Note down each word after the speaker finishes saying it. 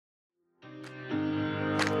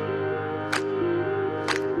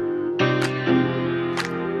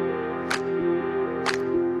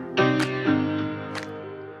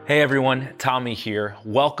Hey everyone, Tommy here.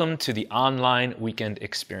 Welcome to the online weekend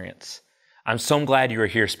experience. I'm so glad you are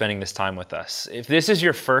here spending this time with us. If this is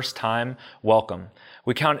your first time, welcome.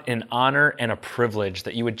 We count an honor and a privilege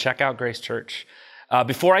that you would check out Grace Church.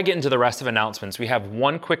 Before I get into the rest of announcements, we have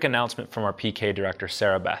one quick announcement from our PK director,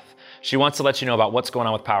 Sarah Beth. She wants to let you know about what's going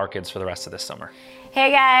on with Power Kids for the rest of this summer. Hey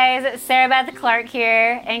guys, Sarah Beth Clark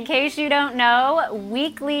here. In case you don't know,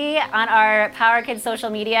 weekly on our Power Kids social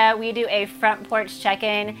media, we do a front porch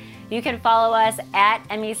check-in. You can follow us at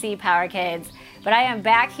MEC Power Kids. But I am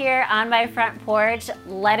back here on my front porch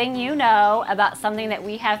letting you know about something that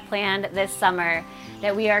we have planned this summer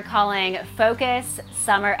that we are calling Focus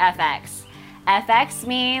Summer FX. FX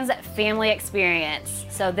means family experience.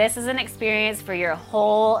 So this is an experience for your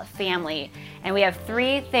whole family. And we have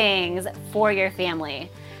 3 things for your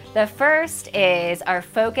family. The first is our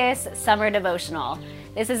Focus Summer Devotional.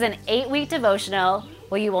 This is an 8-week devotional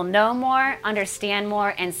where you will know more, understand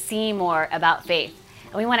more, and see more about faith.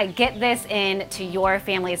 And we want to get this into your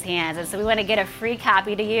family's hands. And so we want to get a free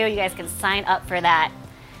copy to you. You guys can sign up for that.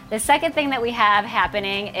 The second thing that we have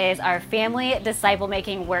happening is our Family Disciple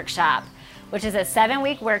Making Workshop, which is a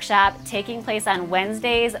 7-week workshop taking place on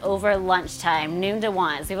Wednesdays over lunchtime, noon to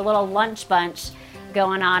 1. So we have a little lunch bunch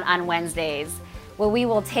going on Wednesdays, where we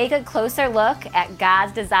will take a closer look at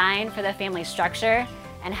God's design for the family structure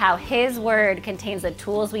and how His Word contains the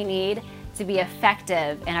tools we need to be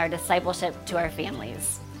effective in our discipleship to our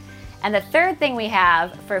families. And the third thing we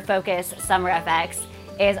have for Focus Summer FX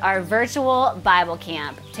is our virtual Bible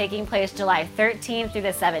camp taking place July 13th through the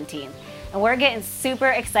 17th. And we're getting super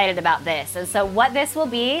excited about this. And so what this will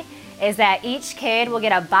be is that each kid will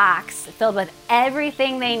get a box filled with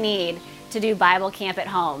everything they need to do Bible camp at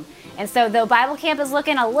home. And so though Bible camp is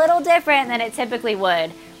looking a little different than it typically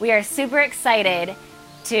would, we are super excited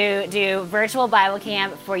to do virtual Bible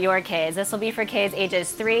camp for your kids. This will be for kids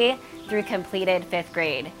ages 3 through completed 5th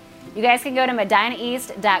grade. You guys can go to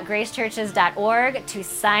medinaeast.gracechurches.org to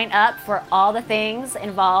sign up for all the things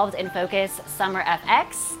involved in Focus Summer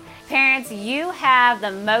FX. Parents, you have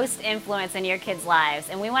the most influence in your kids' lives,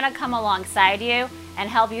 and we want to come alongside you and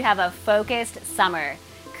help you have a focused summer,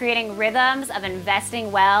 creating rhythms of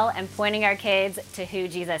investing well and pointing our kids to who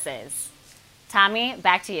Jesus is. Tommy,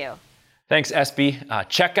 back to you. Thanks, SB.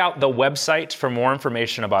 Check out the website for more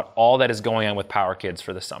information about all that is going on with Power Kids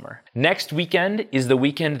for the summer. Next weekend is the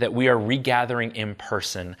weekend that we are regathering in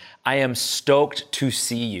person. I am stoked to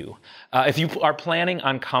see you. If you are planning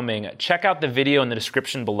on coming, check out the video in the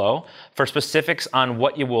description below for specifics on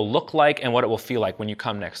what it will look like and what it will feel like when you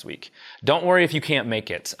come next week. Don't worry if you can't make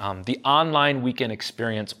it. The online weekend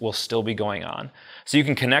experience will still be going on. So you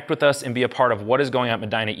can connect with us and be a part of what is going on at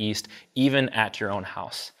Medina East, even at your own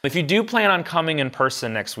house. If you do plan on coming in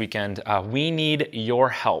person next weekend, we need your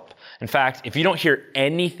help. In fact, if you don't hear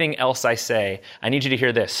anything else I say, I need you to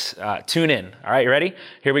hear this. Tune in. All right, you ready?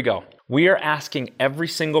 Here we go. We are asking every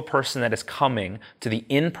single person that is coming to the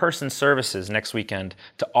in-person services next weekend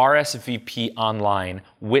to RSVP online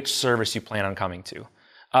which service you plan on coming to.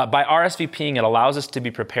 By RSVPing, it allows us to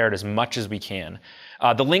be prepared as much as we can.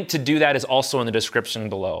 The link to do that is also in the description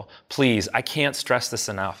below. Please, I can't stress this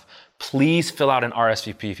enough. Please fill out an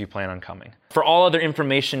RSVP if you plan on coming. For all other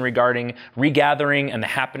information regarding regathering and the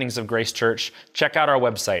happenings of Grace Church, check out our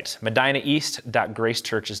website,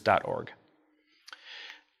 medinaeast.gracechurches.org.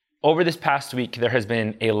 Over this past week, there has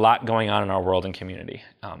been a lot going on in our world and community.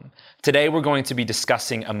 Today, we're going to be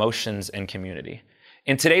discussing emotions and community.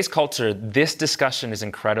 In today's culture, this discussion is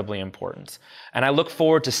incredibly important, and I look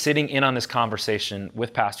forward to sitting in on this conversation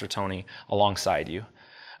with Pastor Tony alongside you.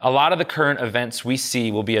 A lot of the current events we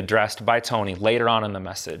see will be addressed by Tony later on in the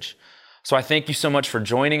message. So I thank you so much for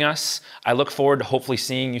joining us. I look forward to hopefully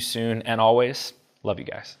seeing you soon, and always, love you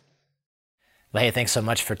guys. Well, hey, thanks so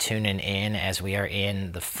much for tuning in as we are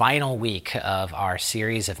in the final week of our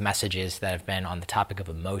series of messages that have been on the topic of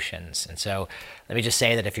emotions. And so let me just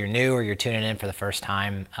say that if you're new or you're tuning in for the first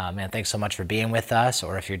time, man, thanks so much for being with us.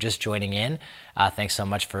 Or if you're just joining in, thanks so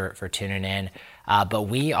much for tuning in. But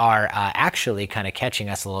we are actually kind of catching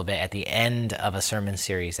us a little bit at the end of a sermon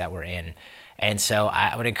series that we're in. And so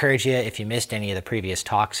I would encourage you, if you missed any of the previous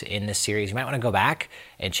talks in this series, you might want to go back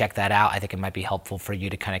and check that out. I think it might be helpful for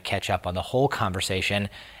you to kind of catch up on the whole conversation.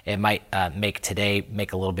 It might make today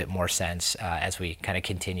make a little bit more sense as we kind of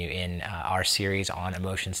continue in our series on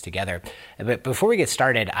emotions together. But before we get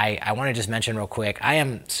started, I want to just mention real quick, I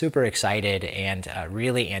am super excited and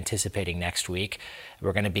really anticipating next week.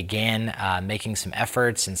 We're going to begin making some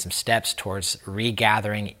efforts and some steps towards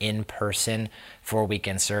regathering in person for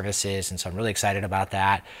weekend services. And so I'm really excited about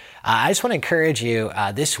that. I just want to encourage you,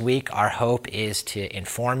 this week, our hope is to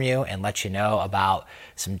inform you and let you know about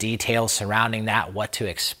some details surrounding that, what to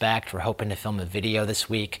expect. We're hoping to film a video this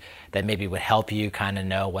week that maybe would help you kind of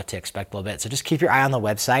know what to expect a little bit. So just keep your eye on the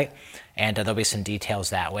website, and there'll be some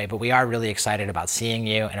details that way. But we are really excited about seeing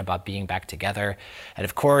you and about being back together. And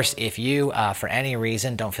of course, if you, for any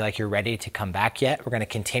reason, don't feel like you're ready to come back yet, we're going to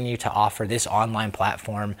continue to offer this online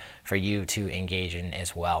platform for you to engage in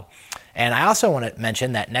as well. And I also want to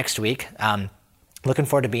mention that next week, looking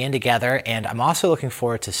forward to being together, and I'm also looking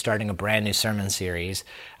forward to starting a brand new sermon series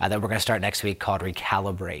that we're going to start next week called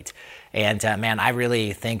Recalibrate. And man, I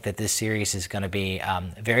really think that this series is going to be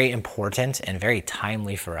very important and very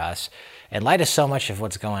timely for us in light of so much of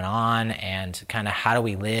what's going on, and kind of how do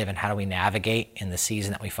we live and how do we navigate in the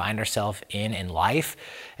season that we find ourselves in life,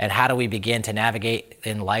 and how do we begin to navigate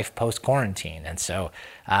in life post-quarantine. And so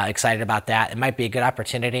excited about that. It might be a good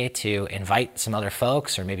opportunity to invite some other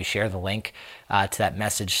folks, or maybe share the link to that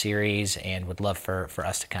message series, and would love for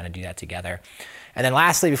us to kind of do that together. And then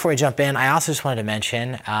lastly, before we jump in, I also just wanted to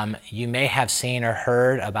mention, you may have seen or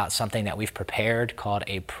heard about something that we've prepared called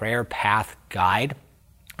a Prayer Path Guide.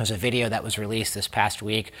 There's a video that was released this past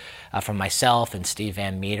week from myself and Steve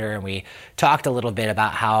Van Meter, and we talked a little bit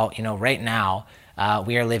about how, right now,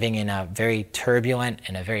 we are living in a very turbulent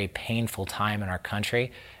and a very painful time in our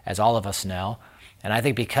country, as all of us know. And I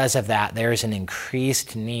think because of that, there is an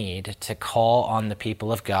increased need to call on the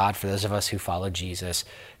people of God, for those of us who follow Jesus,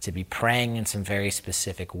 to be praying in some very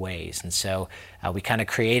specific ways. And so we kind of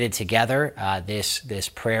created together this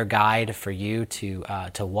prayer guide for you to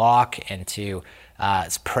walk and to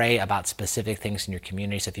pray about specific things in your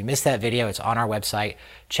community. So if you missed that video, it's on our website.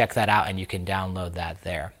 Check that out, and you can download that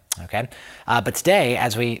there. Okay, but today,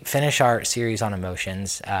 as we finish our series on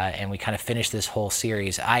emotions, and we kind of finish this whole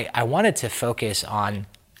series, I wanted to focus on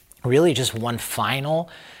really just one final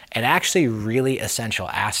and actually really essential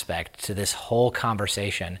aspect to this whole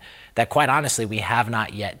conversation that, quite honestly, we have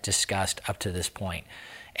not yet discussed up to this point.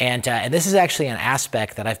 And this is actually an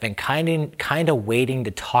aspect that I've been kind of waiting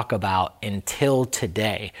to talk about until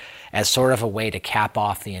today, as sort of a way to cap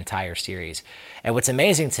off the entire series. And what's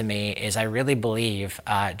amazing to me is I really believe,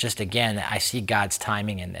 just again, I see God's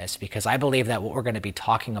timing in this, because I believe that what we're going to be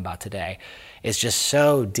talking about today is just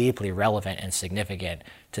so deeply relevant and significant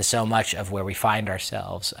to so much of where we find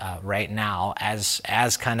ourselves right now as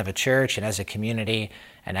kind of a church and as a community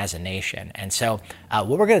and as a nation. And so what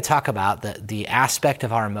we're going to talk about, the aspect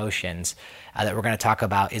of our emotions that we're going to talk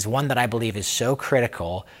about, is one that I believe is so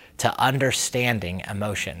critical to understanding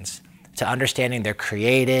emotions, to understanding their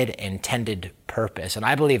created, intended purpose. And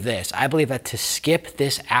I believe this. I believe that to skip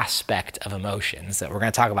this aspect of emotions that we're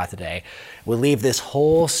going to talk about today will leave this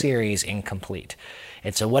whole series incomplete.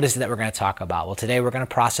 And so what is it that we're going to talk about? Well, today we're going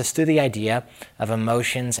to process through the idea of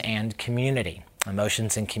emotions and community.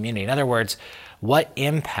 Emotions and community. In other words, what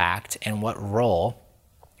impact and what role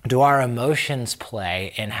do our emotions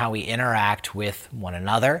play in how we interact with one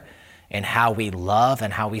another, and how we love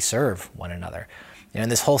and how we serve one another? In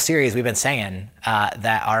this whole series, we've been saying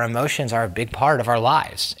that our emotions are a big part of our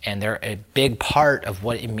lives, and they're a big part of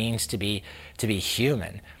what it means to be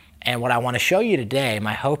human. And what I want to show you today,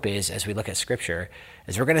 my hope is, as we look at Scripture,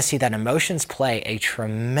 is we're going to see that emotions play a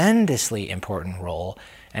tremendously important role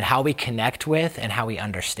in how we connect with and how we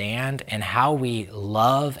understand and how we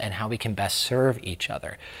love and how we can best serve each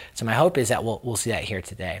other. So my hope is that we'll see that here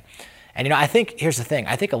today. And I think, here's the thing,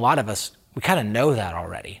 I think a lot of us, we kind of know that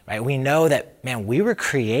already, right? We know that, man, we were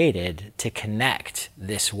created to connect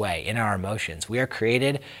this way in our emotions. We are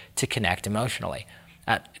created to connect emotionally.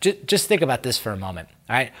 Just think about this for a moment,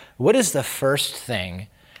 all right? What is the first thing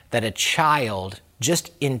that a child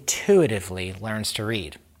just intuitively learns to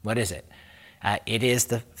read? What is it? It is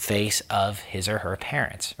the face of his or her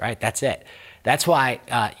parents, right? That's it. That's why,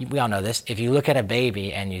 we all know this, if you look at a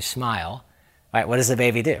baby and you smile, right, what does the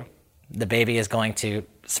baby do? The baby is going to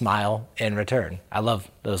smile in return. I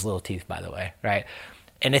love those little teeth, by the way, right?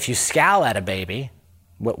 And if you scowl at a baby,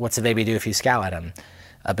 what's a baby do if you scowl at him?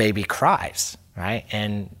 A baby cries, right?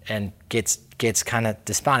 And gets kind of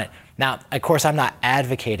despondent. Now, of course, I'm not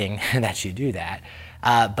advocating that you do that.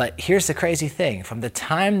 But here's the crazy thing. From the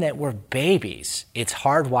time that we're babies, it's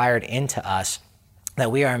hardwired into us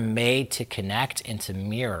that we are made to connect and to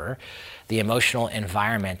mirror the emotional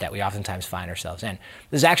environment that we oftentimes find ourselves in.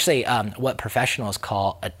 There's actually what professionals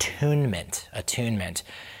call attunement.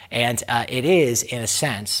 And it is, in a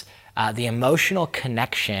sense, the emotional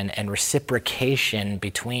connection and reciprocation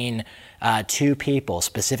between two people,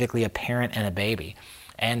 specifically a parent and a baby.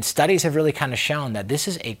 And studies have really kind of shown that this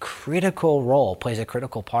is a critical role, plays a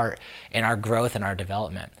critical part in our growth and our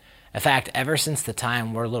development. In fact, ever since the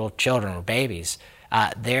time we're little children, we're babies,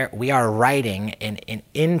 we are writing an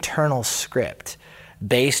internal script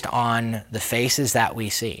based on the faces that we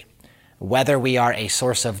see. Whether we are a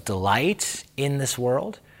source of delight in this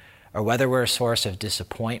world or whether we're a source of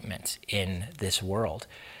disappointment in this world.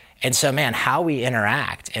 And so, man, how we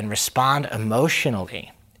interact and respond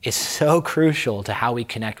emotionally is so crucial to how we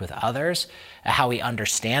connect with others, how we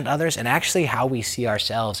understand others, and actually how we see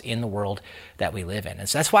ourselves in the world that we live in. And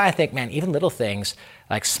so that's why I think, man, even little things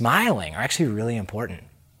like smiling are actually really important.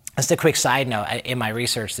 Just a quick side note, in my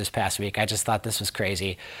research this past week, I just thought this was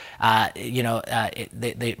crazy.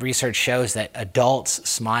 The research shows that adults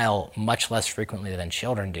smile much less frequently than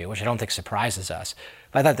children do, which I don't think surprises us.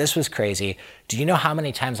 But I thought this was crazy. Do you know how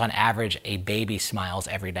many times on average a baby smiles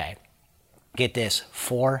every day? Get this,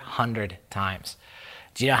 400 times.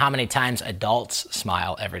 Do you know how many times adults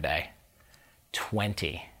smile every day?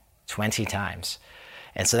 20 times.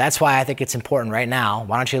 And so that's why I think it's important right now.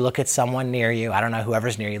 Why don't you look at someone near you? I don't know,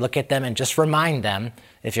 whoever's near you. Look at them and just remind them,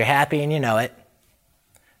 if you're happy and you know it,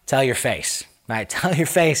 tell your face, right? Tell your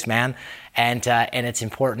face, man. And it's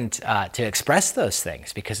important to express those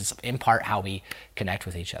things because it's in part how we connect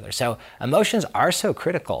with each other. So emotions are so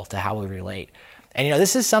critical to how we relate. And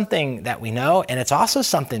this is something that we know, and it's also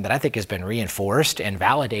something that I think has been reinforced and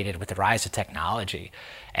validated with the rise of technology,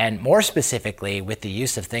 and more specifically with the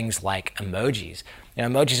use of things like emojis.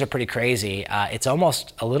 Emojis are pretty crazy. It's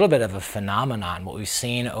almost a little bit of a phenomenon, what we've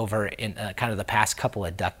seen over in kind of the past couple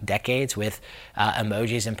of decades with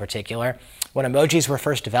emojis in particular. When emojis were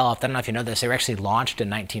first developed, I don't know if you know this, they were actually launched in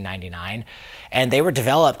 1999, and they were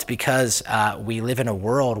developed because we live in a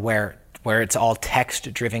world where it's all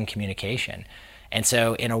text-driven communication. And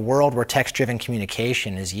so in a world where text-driven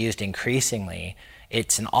communication is used increasingly,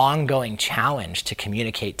 it's an ongoing challenge to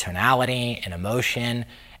communicate tonality and emotion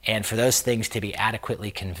and for those things to be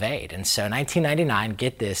adequately conveyed. And so 1999,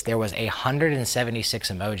 get this, there was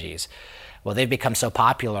 176 emojis. Well, they've become so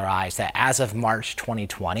popularized that as of March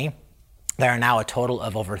 2020, there are now a total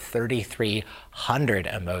of over 3,300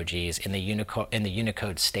 emojis in the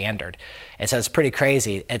Unicode standard. And so it's pretty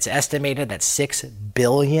crazy. It's estimated that 6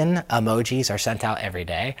 billion emojis are sent out every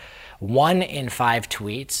day. 1 in 5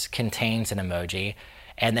 tweets contains an emoji.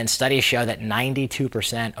 And then studies show that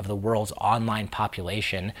 92% of the world's online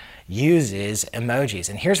population uses emojis.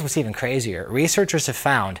 And here's what's even crazier. Researchers have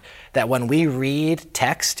found that when we read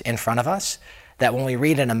text in front of us, that when we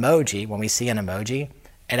read an emoji, when we see an emoji,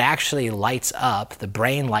 it actually lights up, the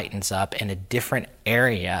brain lightens up in a different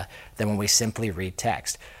area than when we simply read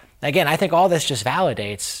text. Again, I think all this just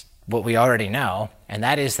validates what we already know, and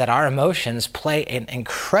that is that our emotions play an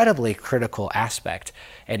incredibly critical aspect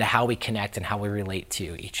into how we connect and how we relate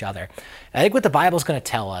to each other. I think what the Bible's going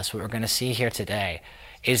to tell us, what we're going to see here today,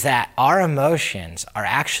 is that our emotions are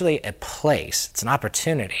actually a place, it's an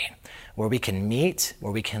opportunity, where we can meet,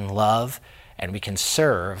 where we can love, and we can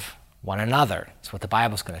serve one another. That's what the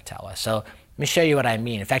Bible's going to tell us. So let me show you what I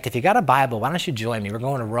mean. In fact, if you got a Bible, why don't you join me? We're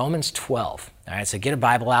going to Romans 12. All right, so get a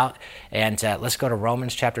Bible out and let's go to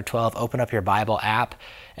Romans chapter 12. Open up your Bible app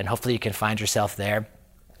and hopefully you can find yourself there.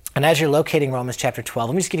 And as you're locating Romans chapter 12,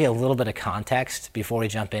 let me just give you a little bit of context before we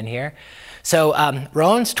jump in here. So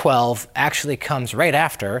Romans 12 actually comes right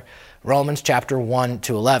after Romans chapter 1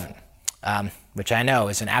 to 11. Which I know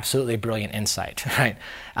is an absolutely brilliant insight, right?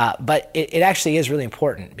 But it actually is really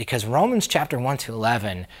important because Romans chapter 1 to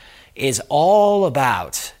 11 is all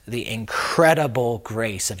about the incredible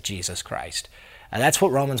grace of Jesus Christ. That's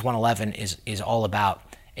what Romans 1:11 is all about.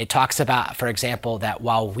 It talks about, for example, that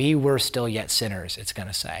while we were still yet sinners, it's going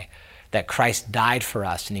to say, that Christ died for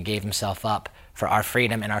us and he gave himself up for our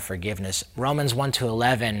freedom and our forgiveness. Romans 1 to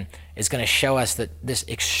 11 is going to show us that this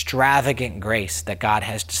extravagant grace that God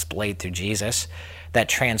has displayed through Jesus that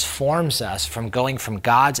transforms us from going from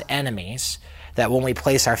God's enemies, that when we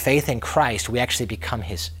place our faith in Christ, we actually become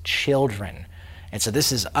his children. And so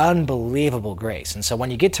this is unbelievable grace. And so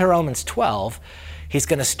when you get to Romans 12, he's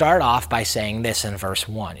going to start off by saying this in verse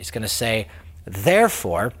 1. He's going to say,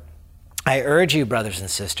 therefore, I urge you, brothers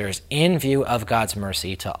and sisters, in view of God's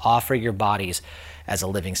mercy, to offer your bodies as a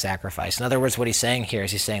living sacrifice. In other words, what he's saying here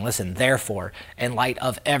is he's saying, listen, therefore, in light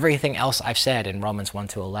of everything else I've said in Romans 1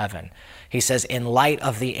 to 11, he says, in light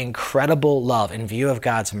of the incredible love, in view of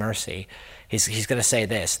God's mercy, he's going to say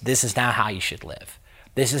this is now how you should live.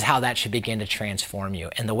 This is how that should begin to transform you.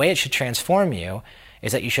 And the way it should transform you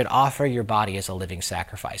is that you should offer your body as a living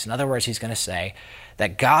sacrifice. In other words, he's going to say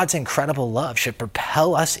that God's incredible love should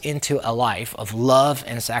propel us into a life of love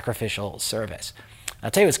and sacrificial service. I'll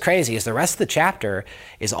tell you what's crazy is the rest of the chapter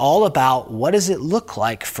is all about what does it look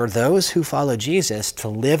like for those who follow Jesus to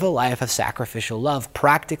live a life of sacrificial love,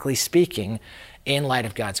 practically speaking, in light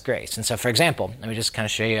of God's grace. And so, for example, let me just kind of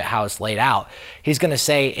show you how it's laid out. He's going to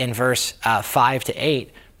say in verse 5 to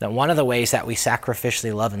 8 that one of the ways that we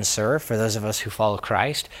sacrificially love and serve for those of us who follow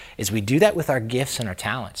Christ is we do that with our gifts and our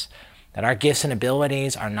talents. That our gifts and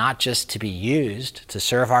abilities are not just to be used to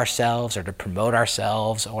serve ourselves or to promote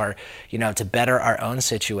ourselves or, to better our own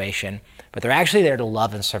situation, but they're actually there to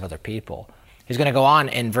love and serve other people. He's going to go on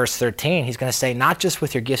in verse 13. He's going to say, not just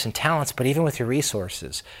with your gifts and talents, but even with your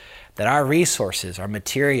resources. That our resources, our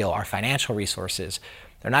material, our financial resources,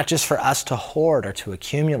 they're not just for us to hoard or to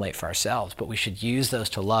accumulate for ourselves, but we should use those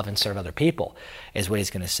to love and serve other people, is what he's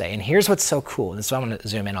going to say. And here's what's so cool. This is what I'm going to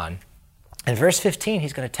zoom in on. In verse 15,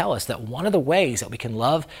 he's going to tell us that one of the ways that we can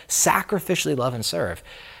sacrificially love and serve,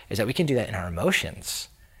 is that we can do that in our emotions.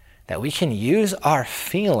 That we can use our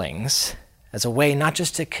feelings as a way not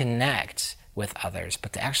just to connect with others,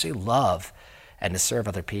 but to actually love and to serve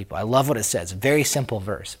other people. I love what it says. Very simple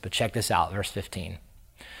verse, but check this out, verse 15.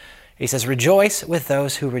 He says, rejoice with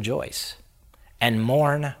those who rejoice, and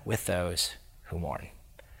mourn with those who mourn.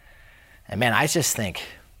 And man, I just think,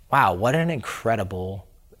 wow, what an incredible,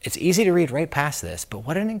 it's easy to read right past this, but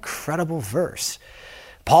what an incredible verse.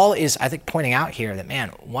 Paul is, I think, pointing out here that, man,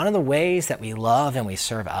 one of the ways that we love and we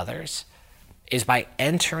serve others is by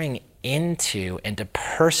entering into and to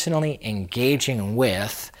personally engaging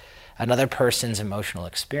with another person's emotional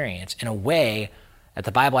experience in a way that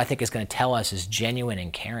the Bible, I think, is going to tell us is genuine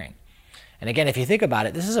and caring. And again, if you think about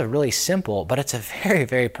it, this is a really simple, but it's a very,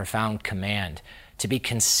 very profound command to be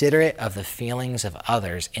considerate of the feelings of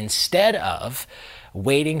others instead of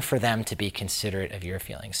waiting for them to be considerate of your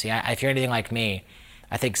feelings. See, if you're anything like me,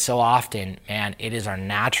 I think so often, man, it is our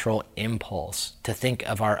natural impulse to think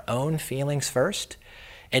of our own feelings first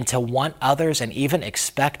and to want others and even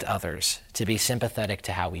expect others to be sympathetic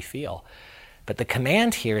to how we feel. But the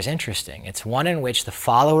command here is interesting. It's one in which the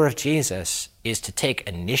follower of Jesus is to take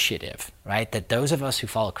initiative, right? That those of us who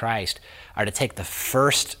follow Christ are to take the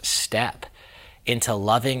first step into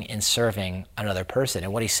loving and serving another person.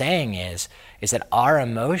 And what he's saying is that our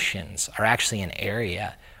emotions are actually an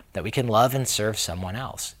area that we can love and serve someone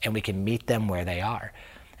else, and we can meet them where they are.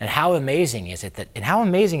 And how amazing is it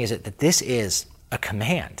that this is a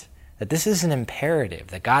command, that this is an imperative,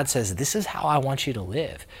 that God says, this is how I want you to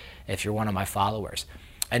live if you're one of my followers.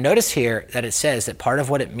 And notice here that it says that part of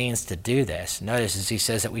what it means to do this, notice is he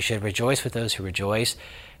says that we should rejoice with those who rejoice,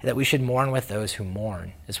 and that we should mourn with those who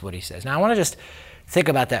mourn, is what he says. Now I want to just think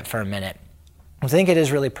about that for a minute. I think it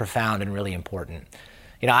is really profound and really important.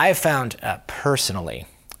 I have found personally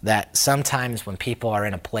that sometimes when people are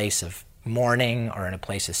in a place of mourning or in a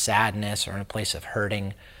place of sadness or in a place of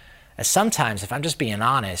hurting, sometimes, if I'm just being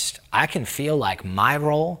honest, I can feel like my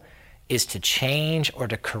role is to change or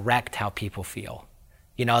to correct how people feel.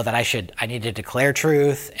 That I need to declare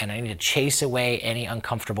truth and I need to chase away any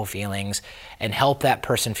uncomfortable feelings and help that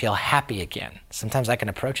person feel happy again. Sometimes I can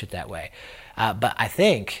approach it that way. But I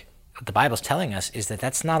think what the Bible's telling us is that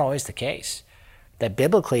that's not always the case. That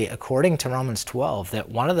biblically, according to Romans 12, that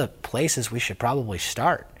one of the places we should probably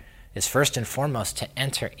start is first and foremost to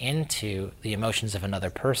enter into the emotions of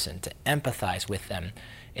another person, to empathize with them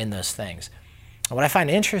in those things. What I find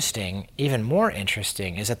interesting, even more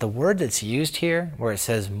interesting, is that the word that's used here, where it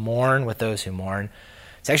says mourn with those who mourn,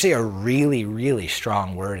 it's actually a really, really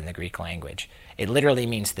strong word in the Greek language. It literally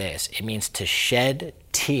means this. It means to shed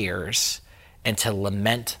tears and to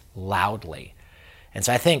lament loudly. And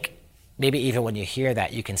so I think maybe even when you hear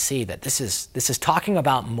that, you can see that this is talking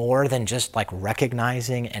about more than just like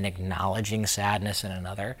recognizing and acknowledging sadness in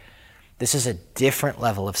another. This is a different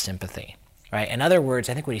level of sympathy. Right? In other words,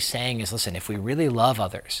 I think what he's saying is, listen, if we really love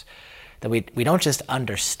others, that we don't just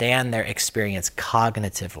understand their experience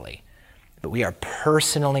cognitively, but we are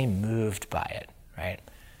personally moved by it, right?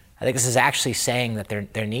 I think this is actually saying that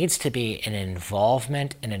there needs to be an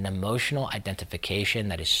involvement and an emotional identification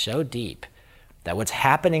that is so deep that what's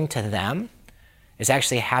happening to them is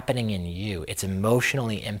actually happening in you. It's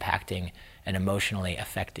emotionally impacting and emotionally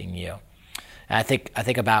affecting you. And I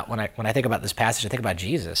think about when I think about this passage, I think about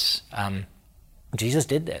Jesus. Jesus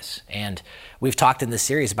did this, and we've talked in this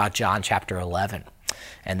series about John chapter 11,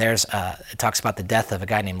 and it talks about the death of a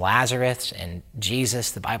guy named Lazarus, and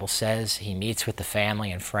Jesus, the Bible says, he meets with the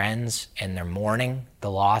family and friends, and they're mourning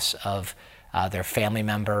the loss of their family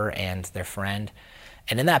member and their friend,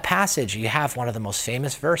 And in that passage, you have one of the most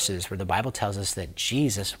famous verses where the Bible tells us that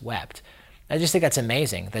Jesus wept. I just think that's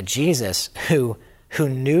amazing, that Jesus, who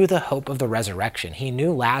knew the hope of the resurrection, he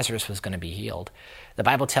knew Lazarus was going to be healed. The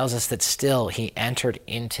Bible tells us that still he entered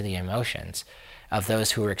into the emotions of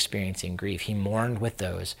those who were experiencing grief. He mourned with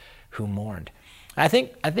those who mourned. I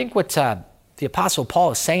think what the Apostle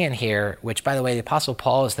Paul is saying here, which, by the way, the Apostle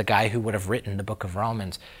Paul is the guy who would have written the book of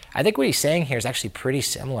Romans. I think what he's saying here is actually pretty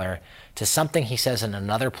similar to something he says in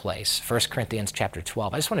another place, 1 Corinthians chapter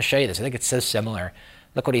 12. I just want to show you this. I think it's so similar.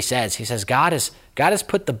 Look what he says. He says, God has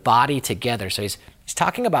put the body together. So he's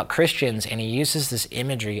talking about Christians, and he uses this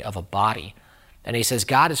imagery of a body. And he says,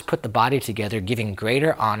 God has put the body together, giving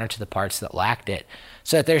greater honor to the parts that lacked it,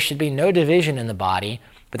 so that there should be no division in the body,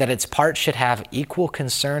 but that its parts should have equal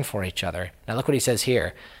concern for each other. Now look what he says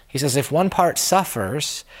here. He says, if one part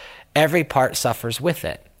suffers, every part suffers with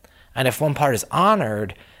it. And if one part is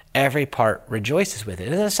honored, every part rejoices with it.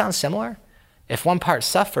 Doesn't that sound similar? If one part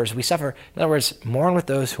suffers, we suffer. In other words, mourn with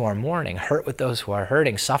those who are mourning, hurt with those who are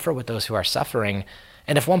hurting, suffer with those who are suffering.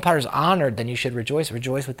 And if one part is honored, then you should rejoice.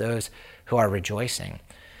 Rejoice with those who are rejoicing.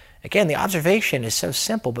 Again, the observation is so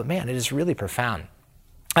simple, but man, it is really profound.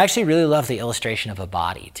 I actually really love the illustration of a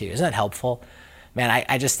body too. Isn't that helpful? Man,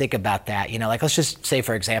 I just think about that. You know, like let's just say,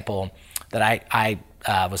 for example, that I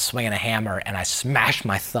was swinging a hammer and I smashed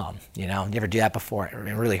my thumb. You know, you ever do that before? It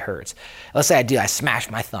really hurts. Let's say I smashed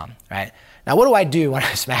my thumb, right? Now, what do I do when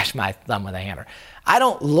I smash my thumb with a hammer? I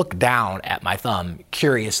don't look down at my thumb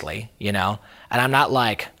curiously, you know, and I'm not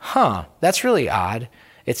like, that's really odd.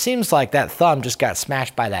 It seems like that thumb just got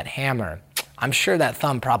smashed by that hammer. I'm sure that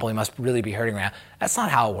thumb probably must really be hurting right now. That's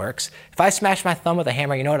not how it works. If I smash my thumb with a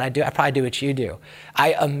hammer, you know what I do? I probably do what you do.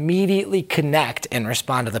 I immediately connect and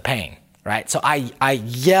respond to the pain, right? So I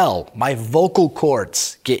yell, my vocal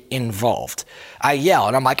cords get involved. I yell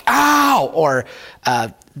and I'm like, ow, or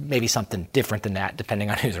maybe something different than that,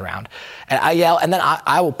 depending on who's around. And I yell, and then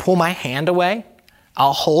I will pull my hand away.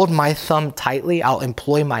 I'll hold my thumb tightly. I'll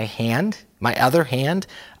employ my hand, my other hand.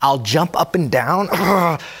 I'll jump up and down.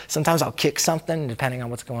 Sometimes I'll kick something, depending on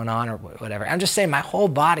what's going on or whatever. I'm just saying my whole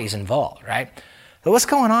body's involved, right? So what's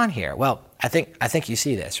going on here? Well, I think you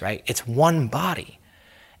see this, right? It's one body.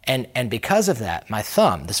 And because of that, my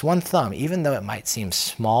thumb, this one thumb, even though it might seem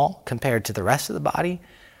small compared to the rest of the body,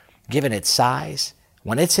 given its size,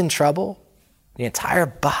 when it's in trouble, the entire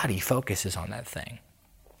body focuses on that thing.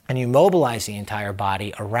 And you mobilize the entire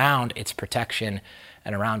body around its protection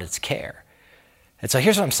and around its care. And so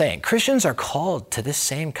here's what I'm saying. Christians are called to this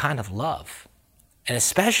same kind of love. And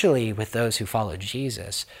especially with those who follow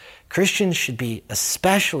Jesus, Christians should be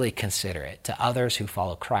especially considerate to others who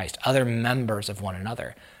follow Christ, other members of one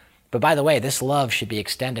another. But by the way, this love should be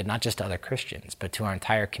extended not just to other Christians, but to our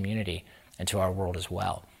entire community and to our world as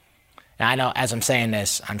well. Now, I know as I'm saying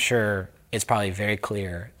this, I'm sure it's probably very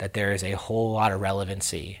clear that there is a whole lot of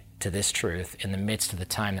relevancy to this truth in the midst of the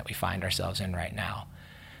time that we find ourselves in right now.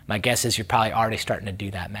 My guess is you're probably already starting to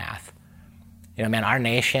do that math. You know, man, our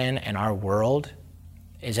nation and our world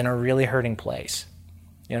is in a really hurting place.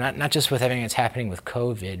 You know, not just with everything that's happening with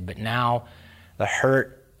COVID, but now the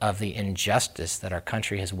hurt of the injustice that our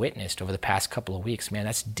country has witnessed over the past couple of weeks. Man,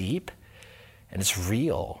 that's deep and it's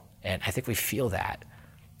real. And I think we feel that.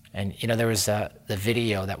 And, you know, there was the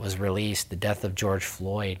video that was released, the death of George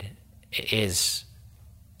Floyd, it's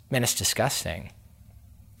disgusting.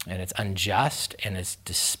 And it's unjust and it's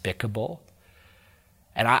despicable.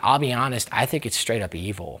 And I'll be honest, I think it's straight up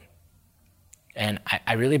evil. And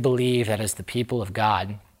I really believe that as the people of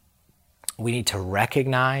God, we need to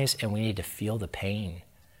recognize and we need to feel the pain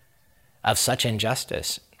of such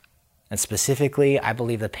injustice. And specifically, I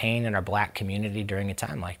believe the pain in our Black community during a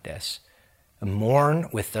time like this. Mourn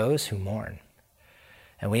with those who mourn.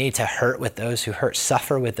 And we need to hurt with those who hurt,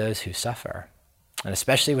 suffer with those who suffer. And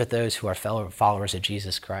especially with those who are fellow followers of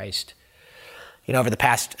Jesus Christ. You know, over the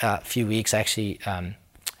past few weeks, I actually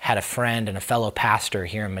had a friend and a fellow pastor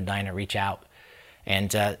here in Medina reach out.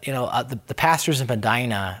 And, the pastors in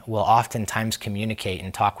Medina will oftentimes communicate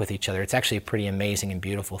and talk with each other. It's actually a pretty amazing and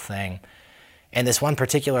beautiful thing. And this one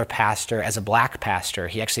particular pastor, as a Black pastor,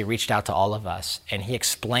 he actually reached out to all of us. And he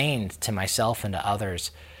explained to myself and to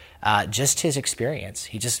others just his experience.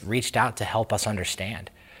 He just reached out to help us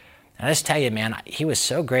understand. And I just tell you, man, he was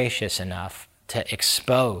so gracious enough to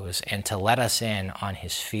expose and to let us in on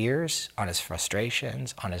his fears, on his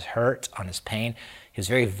frustrations, on his hurt, on his pain. He was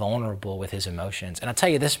very vulnerable with his emotions. And I'll tell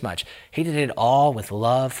you this much, he did it all with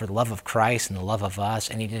love for the love of Christ and the love of us,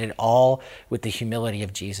 and he did it all with the humility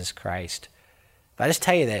of Jesus Christ. But I just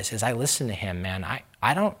tell you this, as I listen to him, man,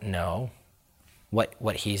 I don't know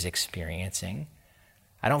what he's experiencing.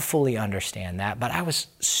 I don't fully understand that, but I was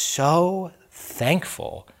so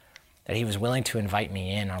thankful that he was willing to invite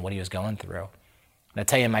me in on what he was going through. And I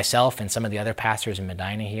tell you, myself and some of the other pastors in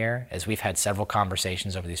Medina here, as we've had several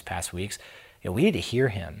conversations over these past weeks, we need to hear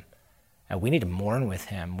him, and we need to mourn with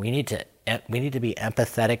him. We need to be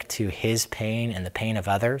empathetic to his pain and the pain of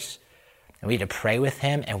others, and we need to pray with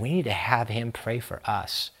him, and we need to have him pray for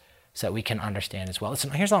us so that we can understand as well.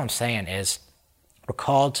 Listen, here's all I'm saying is we're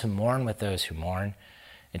called to mourn with those who mourn,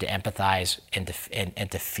 and to empathize and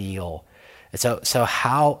to feel. So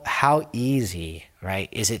how easy, right,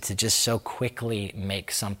 is it to just so quickly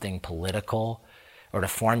make something political, or to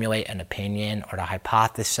formulate an opinion, or to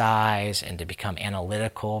hypothesize and to become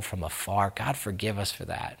analytical from afar? God forgive us for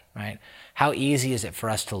that, right? How easy is it for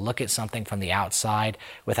us to look at something from the outside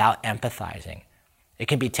without empathizing? It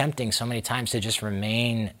can be tempting so many times to just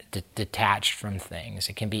remain detached from things.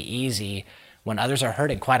 It can be easy when others are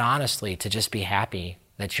hurting, quite honestly, to just be happy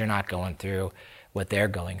that you're not going through what they're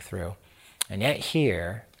going through. And yet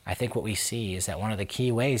here, I think what we see is that one of the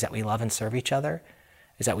key ways that we love and serve each other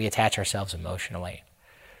is that we attach ourselves emotionally.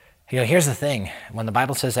 Here's the thing. When the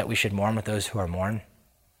Bible says that we should mourn with those who are mourn,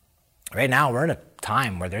 right now we're in a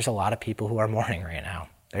time where there's a lot of people who are mourning right now.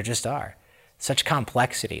 There just are. Such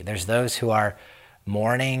complexity. There's those who are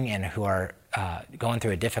mourning and who are going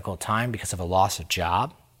through a difficult time because of a loss of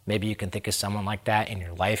job. Maybe you can think of someone like that in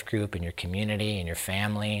your life group, in your community, in your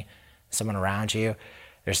family, someone around you.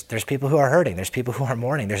 There's people who are hurting. There's people who are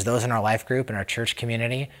mourning. There's those in our life group, in our church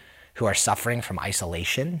community, who are suffering from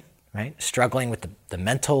isolation, right? Struggling with the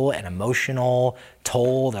mental and emotional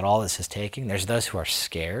toll that all this is taking. There's those who are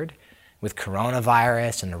scared with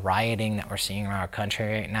coronavirus and the rioting that we're seeing around our country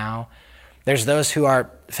right now. There's those who are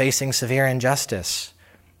facing severe injustice,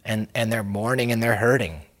 and they're mourning and they're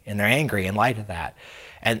hurting and they're angry in light of that.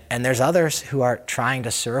 And there's others who are trying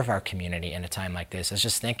to serve our community in a time like this. I was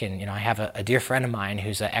just thinking, I have a dear friend of mine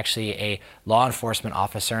who's actually a law enforcement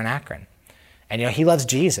officer in Akron. And he loves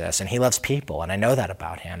Jesus and he loves people, and I know that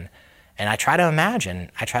about him. And I try to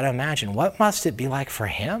imagine what must it be like for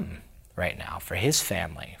him right now, for his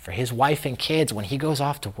family, for his wife and kids when he goes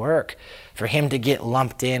off to work, for him to get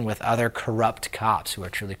lumped in with other corrupt cops who are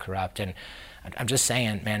truly corrupt. And I'm just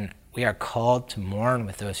saying, man, we are called to mourn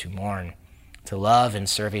with those who mourn, to love and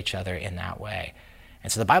serve each other in that way.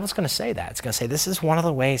 And so the Bible's going to say that. It's going to say this is one of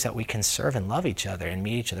the ways that we can serve and love each other and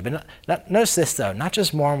meet each other. But notice this, though, not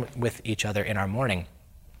just mourn with each other in our mourning.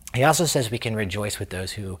 He also says we can rejoice with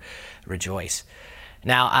those who rejoice.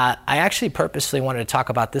 Now, I actually purposely wanted to talk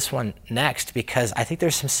about this one next because I think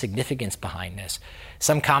there's some significance behind this.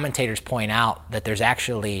 Some commentators point out that there's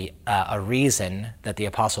actually a reason that the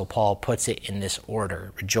Apostle Paul puts it in this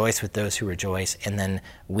order: rejoice with those who rejoice, and then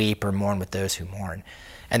weep or mourn with those who mourn.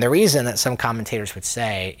 And the reason that some commentators would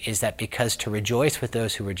say is that because to rejoice with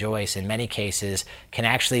those who rejoice in many cases can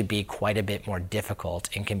actually be quite a bit more difficult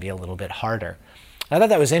and can be a little bit harder. I thought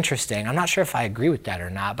that was interesting. I'm not sure if I agree with that or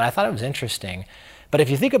not, but I thought it was interesting. But if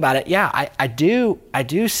you think about it, yeah, I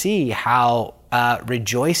do see how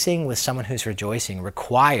rejoicing with someone who's rejoicing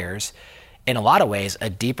requires, in a lot of ways, a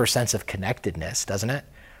deeper sense of connectedness, doesn't it?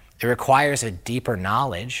 It requires a deeper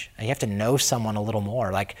knowledge, and you have to know someone a little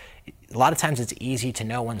more. Like, a lot of times it's easy to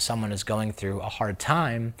know when someone is going through a hard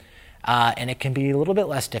time, and it can be a little bit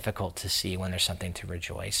less difficult to see when there's something to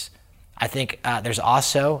rejoice. I think there's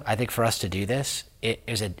also, for us to do this,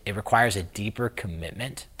 it requires a deeper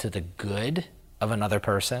commitment to the good of another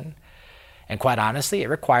person. And quite honestly, it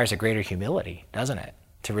requires a greater humility, doesn't it?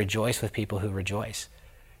 To rejoice with people who rejoice.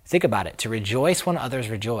 Think about it. To rejoice when others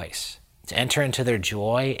rejoice, to enter into their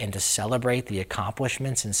joy and to celebrate the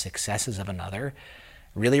accomplishments and successes of another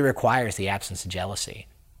really requires the absence of jealousy.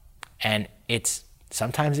 And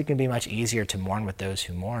sometimes it can be much easier to mourn with those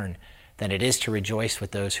who mourn than it is to rejoice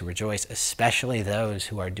with those who rejoice, especially those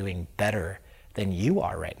who are doing better than you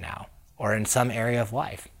are right now or in some area of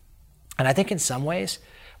life. And I think in some ways,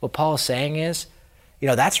 what Paul is saying is,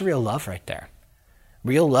 that's real love right there.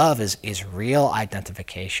 Real love is real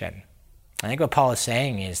identification. I think what Paul is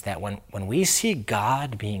saying is that when we see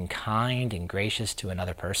God being kind and gracious to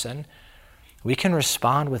another person, we can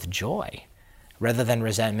respond with joy rather than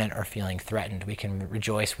resentment or feeling threatened. We can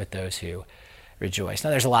rejoice with those who rejoice. Now,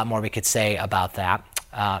 there's a lot more we could say about that,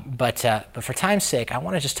 but for time's sake, I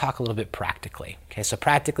want to just talk a little bit practically. Okay, so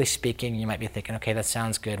practically speaking, you might be thinking, okay, that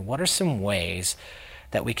sounds good. What are some ways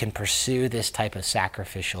that we can pursue this type of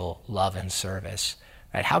sacrificial love and service?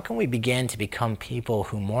 Right? How can we begin to become people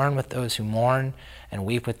who mourn with those who mourn and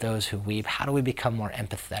weep with those who weep? How do we become more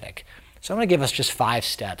empathetic? So I'm going to give us just 5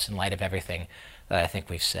 steps in light of everything that I think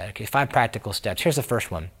we've said. Okay, 5 practical steps. Here's the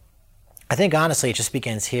first one. I think honestly it just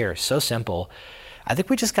begins here. So simple. I think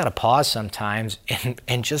we just got to pause sometimes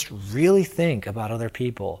and just really think about other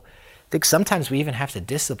people. I think sometimes we even have to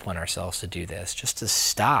discipline ourselves to do this, just to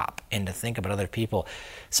stop and to think about other people.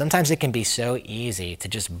 Sometimes it can be so easy to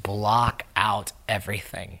just block out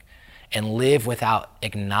everything and live without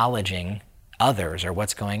acknowledging others or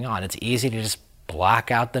what's going on. It's easy to just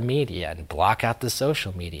block out the media and block out the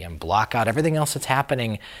social media and block out everything else that's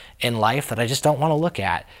happening in life that I just don't want to look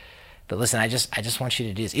at. But listen, I just want you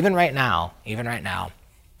to do this. Even right now,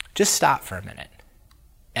 just stop for a minute.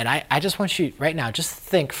 And I just want you right now, just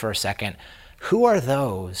think for a second, who are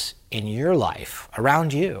those in your life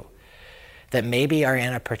around you that maybe are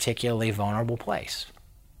in a particularly vulnerable place?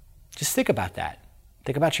 Just think about that.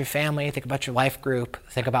 Think about your family, think about your life group,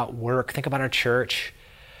 think about work, think about our church,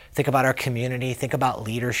 think about our community, think about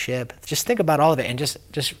leadership. Just think about all of it and just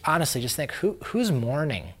honestly, just think who's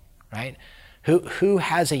mourning, right? Who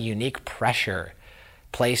has a unique pressure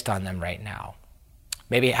placed on them right now?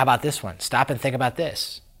 Maybe, how about this one? Stop and think about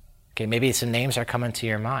this. Okay, maybe some names are coming to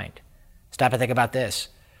your mind. Stop and think about this.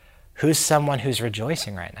 Who's someone who's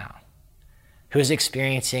rejoicing right now? Who's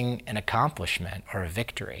experiencing an accomplishment or a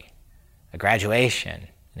victory, a graduation,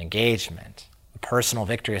 an engagement, a personal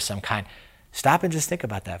victory of some kind? Stop and just think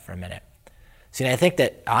about that for a minute. See, I think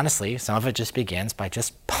that honestly, some of it just begins by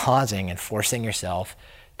just pausing and forcing yourself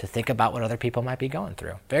to think about what other people might be going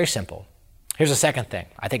through. Very simple. Here's a second thing.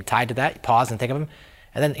 I think tied to that, you pause and think of them.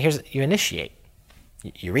 And then you initiate.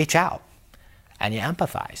 You reach out and you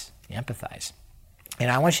empathize.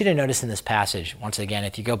 And I want you to notice in this passage, once again,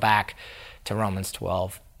 if you go back to Romans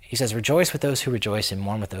 12, he says, rejoice with those who rejoice and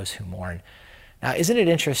mourn with those who mourn. Now, isn't it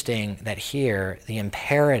interesting that here the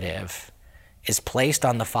imperative is placed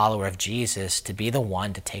on the follower of Jesus to be the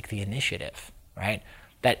one to take the initiative, right?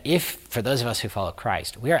 That if, for those of us who follow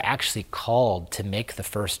Christ, we are actually called to make the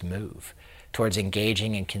first move towards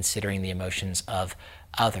engaging and considering the emotions of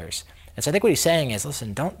others. And so I think what he's saying is,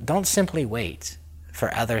 listen, don't simply wait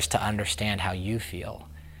for others to understand how you feel.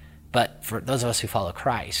 But for those of us who follow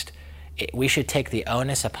Christ, we should take the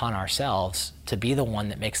onus upon ourselves to be the one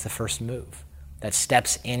that makes the first move, that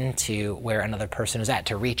steps into where another person is at,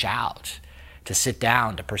 to reach out, to sit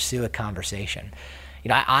down, to pursue a conversation. You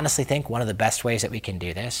know, I honestly think one of the best ways that we can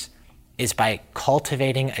do this is by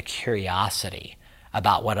cultivating a curiosity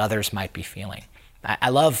about what others might be feeling. I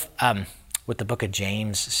love what the book of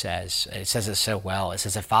James says. It says it so well. It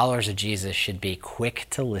says that followers of Jesus should be quick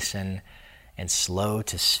to listen and slow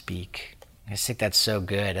to speak. I just think that's so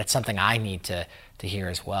good. That's something I need to hear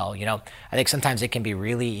as well. You know, I think sometimes it can be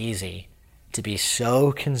really easy to be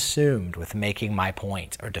so consumed with making my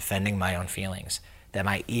point or defending my own feelings that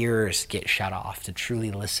my ears get shut off to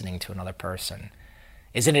truly listening to another person.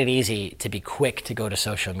 Isn't it easy to be quick to go to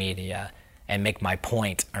social media and make my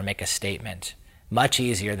point or make a statement? Much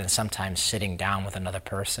easier than sometimes sitting down with another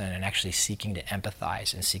person and actually seeking to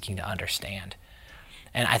empathize and seeking to understand.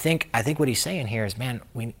 And I think what he's saying here is, man,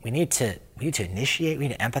 we need to initiate, we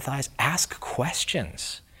need to empathize, ask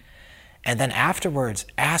questions. And then afterwards,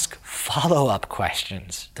 ask follow-up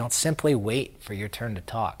questions. Don't simply wait for your turn to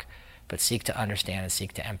talk, but seek to understand and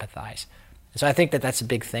seek to empathize. So I think that that's a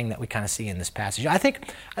big thing that we kind of see in this passage. I think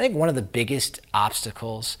one of the biggest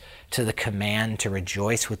obstacles to the command to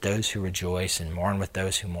rejoice with those who rejoice and mourn with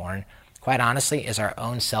those who mourn, quite honestly, is our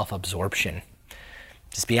own self-absorption.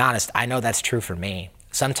 Just be honest, I know that's true for me.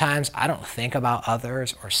 Sometimes I don't think about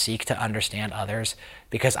others or seek to understand others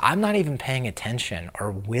because I'm not even paying attention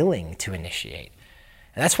or willing to initiate.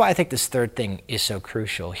 And that's why I think this third thing is so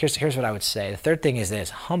crucial. Here's what I would say. The third thing is this: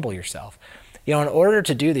 humble yourself. You know, in order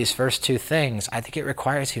to do these first two things, I think it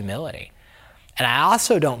requires humility. And I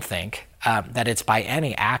also don't think that it's by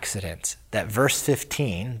any accident that verse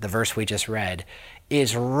 15, the verse we just read,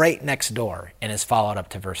 is right next door and is followed up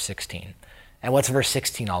to verse 16. And what's verse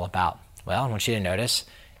 16 all about? Well, I want you to notice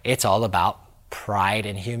it's all about pride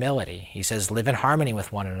and humility. He says, live in harmony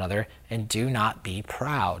with one another and do not be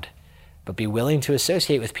proud, but be willing to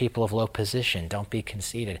associate with people of low position. Don't be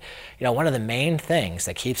conceited. You know, one of the main things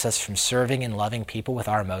that keeps us from serving and loving people with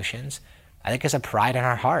our emotions, I think, is a pride in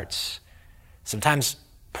our hearts. Sometimes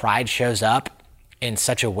pride shows up in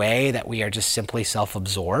such a way that we are just simply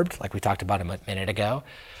self-absorbed, like we talked about a minute ago.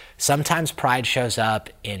 Sometimes pride shows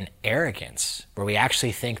up in arrogance, where we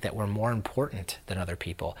actually think that we're more important than other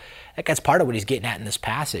people. I think that's part of what he's getting at in this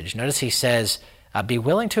passage. Notice he says, be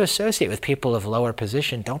willing to associate with people of lower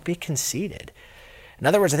position. Don't be conceited. In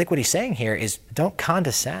other words, I think what he's saying here is don't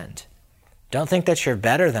condescend. Don't think that you're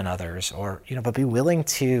better than others, or, but be willing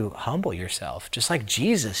to humble yourself, just like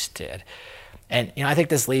Jesus did. And, I think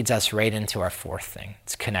this leads us right into our fourth thing.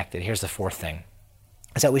 It's connected. Here's the fourth thing.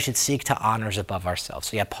 is that we should seek to honor above ourselves.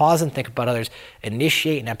 So yeah, pause and think about others,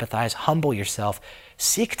 initiate and empathize, humble yourself,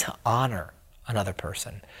 seek to honor another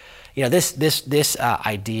person. You know, this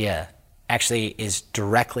idea actually is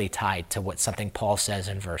directly tied to what something Paul says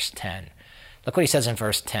in verse 10. Look what he says in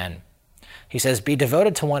verse 10. He says, be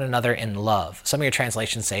devoted to one another in love. Some of your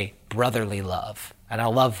translations say brotherly love. And I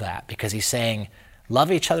love that because he's saying,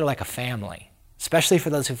 love each other like a family, especially for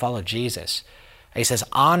those who follow Jesus. He says,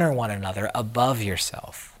 honor one another above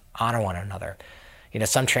yourself. Honor one another. You know,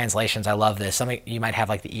 some translations, I love this. You might have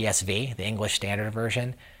like the ESV, the English Standard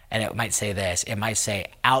Version, and it might say this. It might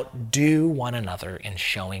say, outdo one another in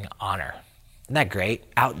showing honor. Isn't that great?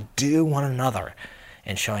 Outdo one another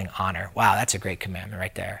in showing honor. Wow, that's a great commandment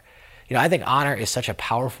right there. You know, I think honor is such a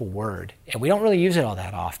powerful word, and we don't really use it all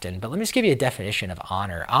that often, but let me just give you a definition of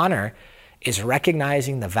honor. Honor is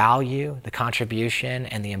recognizing the value, the contribution,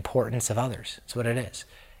 and the importance of others. That's what it is.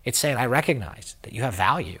 It's saying, I recognize that you have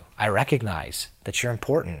value. I recognize that you're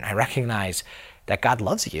important. I recognize that God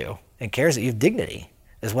loves you and cares that you have dignity,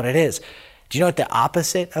 is what it is. Do you know what the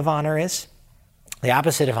opposite of honor is? The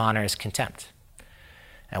opposite of honor is contempt.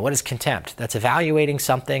 And what is contempt? That's evaluating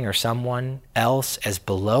something or someone else as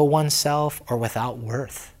below oneself or without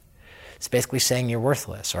worth. It's basically saying you're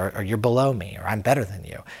worthless or you're below me or I'm better than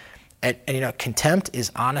you. And you know, contempt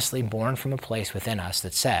is honestly born from a place within us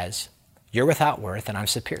that says, you're without worth and I'm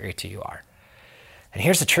superior to you are. And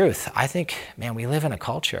here's the truth. I think, man, we live in a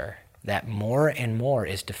culture that more and more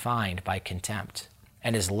is defined by contempt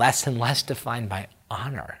and is less and less defined by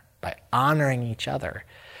honor, by honoring each other.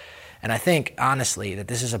 And I think, honestly, that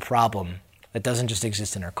this is a problem that doesn't just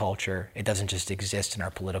exist in our culture. It doesn't just exist in our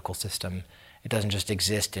political system. It doesn't just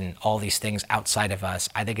exist in all these things outside of us.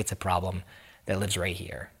 I think it's a problem that lives right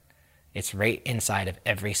here. It's right inside of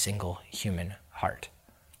every single human heart.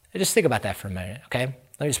 So just think about that for a minute, okay?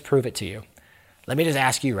 Let me just prove it to you. Let me just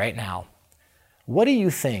ask you right now, what do you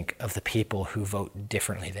think of the people who vote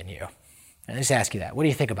differently than you? And just ask you that. What do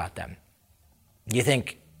you think about them? You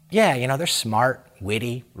think, yeah, you know, they're smart,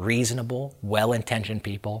 witty, reasonable, well-intentioned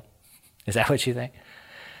people. Is that what you think?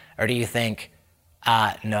 Or do you think,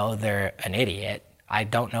 no, they're an idiot. I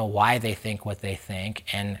don't know why they think what they think,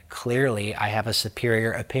 and clearly I have a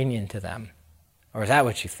superior opinion to them. Or is that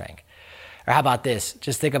what you think? Or how about this?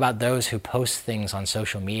 Just think about those who post things on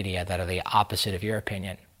social media that are the opposite of your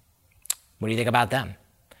opinion. What do you think about them?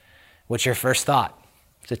 What's your first thought?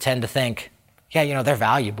 Does it tend to think, yeah, you know, they're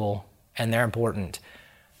valuable and they're important?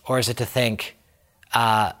 Or is it to think,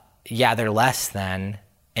 yeah, they're less than,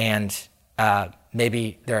 and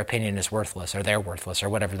maybe their opinion is worthless, or they're worthless, or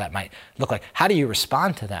whatever that might look like? How do you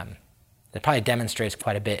respond to them? That probably demonstrates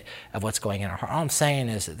quite a bit of what's going on in our heart. All I'm saying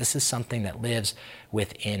is that this is something that lives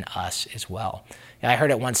within us as well. I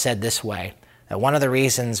heard it once said this way, that one of the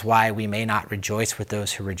reasons why we may not rejoice with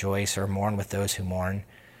those who rejoice or mourn with those who mourn,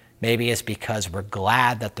 maybe is because we're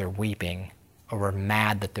glad that they're weeping, or we're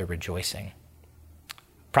mad that they're rejoicing.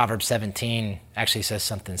 Proverbs 17 actually says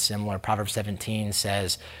something similar. Proverbs 17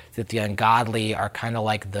 says that the ungodly are kind of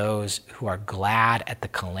like those who are glad at the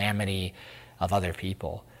calamity of other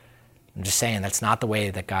people. I'm just saying that's not the way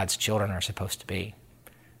that God's children are supposed to be.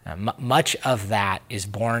 Much of that is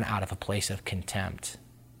born out of a place of contempt,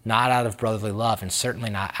 not out of brotherly love, and certainly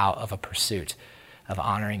not out of a pursuit of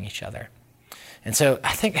honoring each other. And so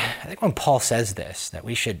I think when Paul says this, that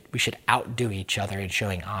we should outdo each other in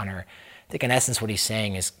showing honor, I think in essence what he's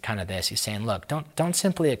saying is kind of this. He's saying, look, don't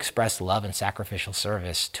simply express love and sacrificial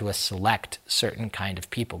service to a select certain kind of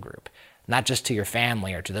people group, not just to your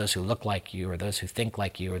family or to those who look like you or those who think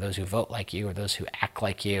like you or those who vote like you or those who act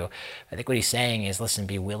like you. I think what he's saying is, listen,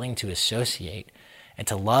 be willing to associate and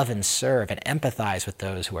to love and serve and empathize with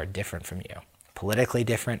those who are different from you. Politically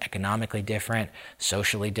different, economically different,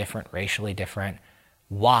 socially different, racially different.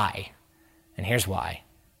 Why? And here's why.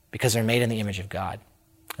 Because they're made in the image of God.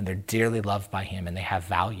 And they're dearly loved by him, and they have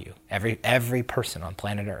value. Every person on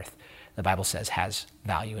planet Earth, the Bible says, has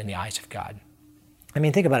value in the eyes of God. I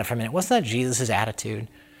mean, think about it for a minute. Wasn't that Jesus' attitude?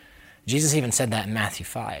 Jesus even said that in Matthew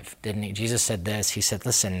 5, didn't he? Jesus said this. He said,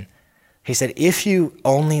 listen, he said, if you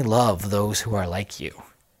only love those who are like you.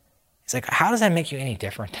 He's like, how does that make you any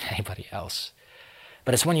different than anybody else?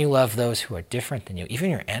 But it's when you love those who are different than you, even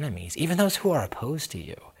your enemies, even those who are opposed to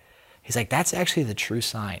you. He's like, that's actually the true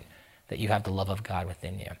sign that you have the love of God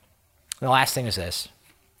within you. And the last thing is this.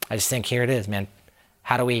 I just think here it is, man.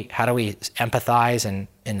 How do we empathize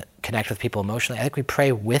and connect with people emotionally? I think we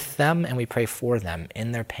pray with them and we pray for them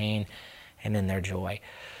in their pain and in their joy.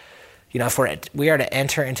 You know, if we are to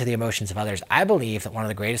enter into the emotions of others, I believe that one of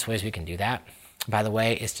the greatest ways we can do that, by the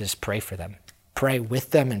way, is to just pray for them. Pray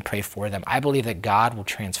with them and pray for them. I believe that God will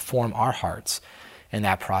transform our hearts in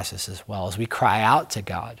that process as well, as we cry out to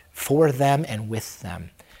God for them and with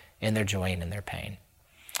them in their joy and in their pain.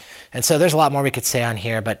 And so there's a lot more we could say on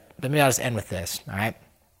here, but maybe I'll just end with this, all right?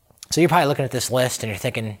 So you're probably looking at this list and you're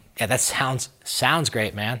thinking, yeah, that sounds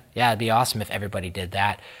great, man. Yeah, it'd be awesome if everybody did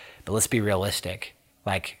that. But let's be realistic.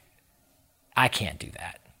 Like, I can't do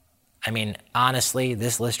that. I mean, honestly,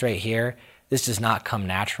 this list right here, this does not come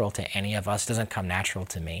natural to any of us. It doesn't come natural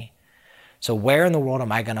to me. So where in the world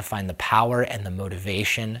am I going to find the power and the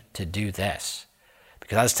motivation to do this?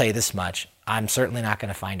 Because I'll just tell you this much, I'm certainly not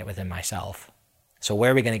going to find it within myself. So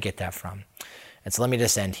where are we going to get that from? And so let me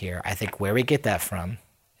just end here. I think where we get that from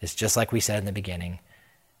is just like we said in the beginning,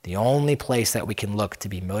 the only place that we can look to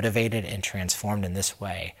be motivated and transformed in this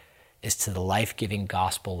way is to the life-giving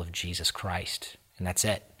gospel of Jesus Christ. And that's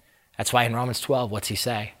it. That's why in Romans 12, what's he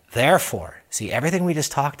say? Therefore, see, everything we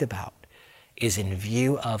just talked about is in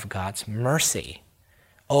view of God's mercy.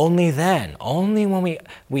 Only then, only when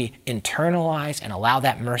we internalize and allow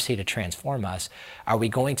that mercy to transform us, are we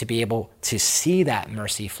going to be able to see that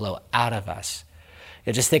mercy flow out of us.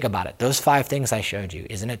 You just think about it. Those 5 things I showed you,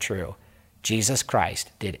 isn't it true? Jesus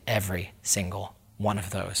Christ did every single one of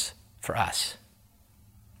those for us.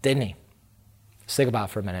 Didn't he? Let's think about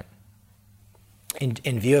it for a minute.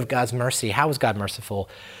 In view of God's mercy, how was God merciful?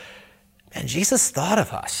 And Jesus thought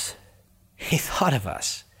of us. He thought of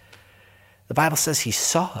us. The Bible says he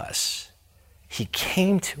saw us. He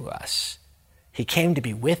came to us. He came to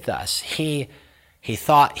be with us. He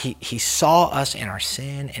saw us in our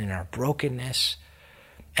sin and in our brokenness.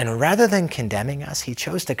 And rather than condemning us, he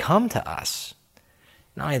chose to come to us.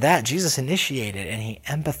 Not only that, Jesus initiated and he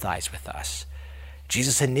empathized with us.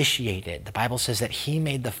 Jesus initiated. The Bible says that he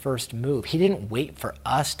made the first move. He didn't wait for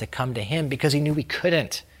us to come to him because he knew we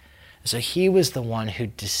couldn't. So he was the one who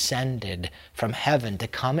descended from heaven to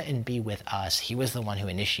come and be with us. He was the one who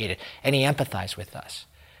initiated, and he empathized with us.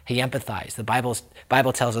 He empathized. The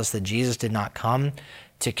Bible tells us that Jesus did not come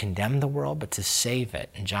to condemn the world, but to save it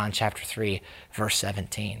in John chapter 3, verse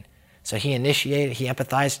 17. So he initiated, he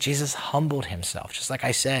empathized. Jesus humbled himself. Just like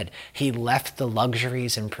I said, he left the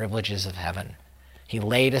luxuries and privileges of heaven. He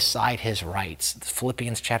laid aside his rights,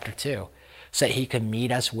 Philippians chapter 2, so that he could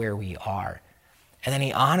meet us where we are. And then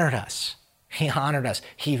he honored us. He honored us.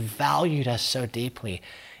 He valued us so deeply,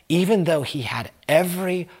 even though he had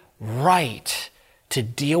every right to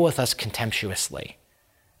deal with us contemptuously.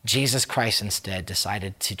 Jesus Christ instead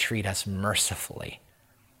decided to treat us mercifully.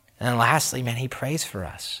 And then lastly, man, he prays for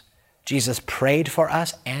us. Jesus prayed for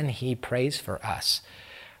us and he prays for us.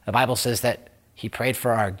 The Bible says that he prayed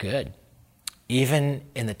for our good, even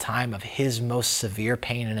in the time of his most severe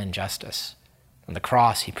pain and injustice. On the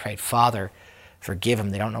cross, he prayed, Father, forgive them.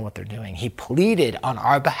 They don't know what they're doing. He pleaded on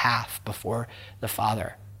our behalf before the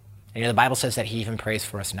Father. And the Bible says that he even prays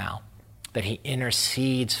for us now, that he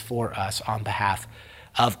intercedes for us on behalf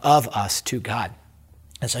of us to God.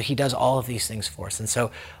 And so he does all of these things for us. And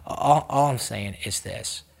so all I'm saying is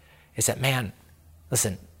this, is that, man,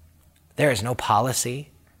 listen, there is no policy,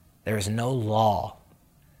 there is no law,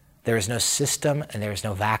 there is no system, and there is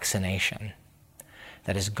no vaccination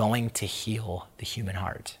that is going to heal the human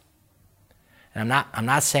heart. And I'm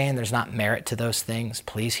not saying there's not merit to those things,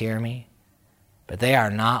 please hear me, but they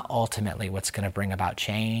are not ultimately what's going to bring about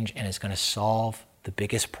change and is going to solve the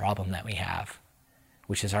biggest problem that we have,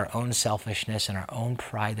 which is our own selfishness and our own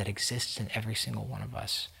pride that exists in every single one of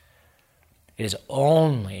us. It is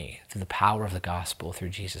only through the power of the gospel, through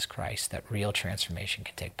Jesus Christ, that real transformation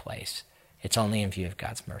can take place. It's only in view of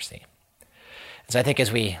God's mercy. And so I think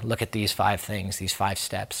as we look at these 5 things, these 5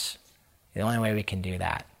 steps, the only way we can do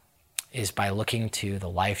that is by looking to the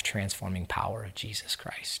life-transforming power of Jesus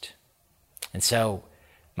Christ. And so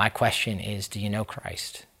my question is, do you know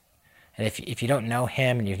Christ? And if you don't know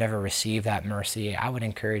him and you've never received that mercy, I would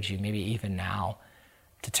encourage you, maybe even now,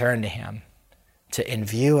 to turn to him, to, in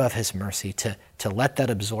view of his mercy, to let that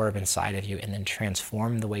absorb inside of you and then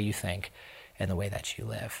transform the way you think and the way that you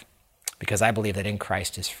live. Because I believe that in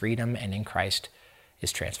Christ is freedom and in Christ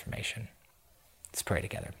is transformation. Let's pray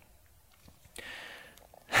together.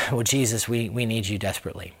 Well, Jesus, we need you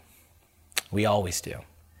desperately. We always do.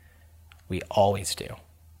 We always do.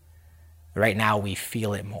 Right now we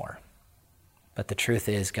feel it more. But the truth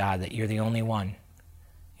is, God, that you're the only one.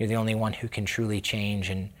 You're the only one who can truly change,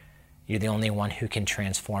 and you're the only one who can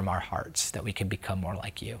transform our hearts, that we can become more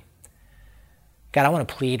like you. God, I want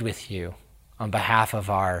to plead with you on behalf of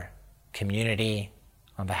our community,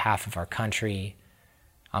 on behalf of our country,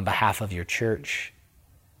 on behalf of your church.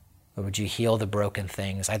 Lord, would you heal the broken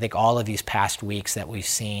things? I think all of these past weeks that we've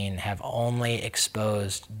seen have only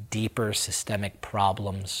exposed deeper systemic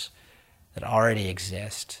problems that already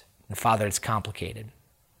exist. And Father, it's complicated.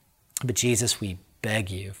 But Jesus, we beg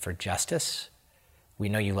you for justice. We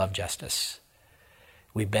know you love justice.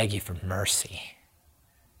 We beg you for mercy.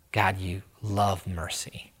 God, you love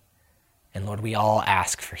mercy. And Lord, we all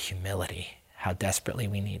ask for humility, how desperately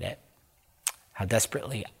we need it, how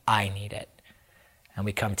desperately I need it. And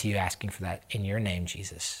we come to you asking for that in your name,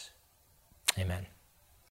 Jesus. Amen.